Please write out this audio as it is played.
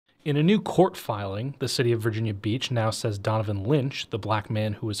In a new court filing, the city of Virginia Beach now says Donovan Lynch, the black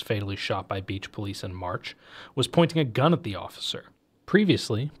man who was fatally shot by Beach police in March, was pointing a gun at the officer.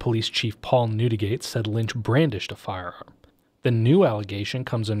 Previously, Police Chief Paul Newdigate said Lynch brandished a firearm. The new allegation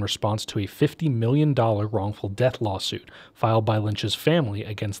comes in response to a $50 million wrongful death lawsuit filed by Lynch's family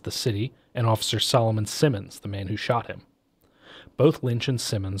against the city and Officer Solomon Simmons, the man who shot him. Both Lynch and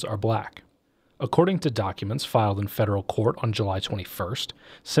Simmons are black. According to documents filed in federal court on July 21st,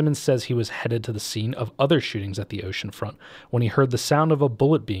 Simmons says he was headed to the scene of other shootings at the Oceanfront when he heard the sound of a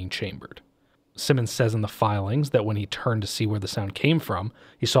bullet being chambered. Simmons says in the filings that when he turned to see where the sound came from,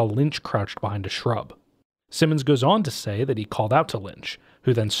 he saw Lynch crouched behind a shrub. Simmons goes on to say that he called out to Lynch,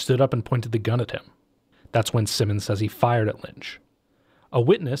 who then stood up and pointed the gun at him. That's when Simmons says he fired at Lynch. A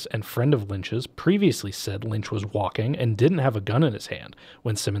witness and friend of Lynch's previously said Lynch was walking and didn't have a gun in his hand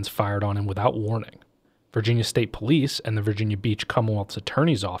when Simmons fired on him without warning. Virginia State Police and the Virginia Beach Commonwealth's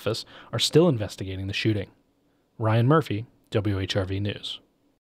Attorney's Office are still investigating the shooting. Ryan Murphy, WHRV News.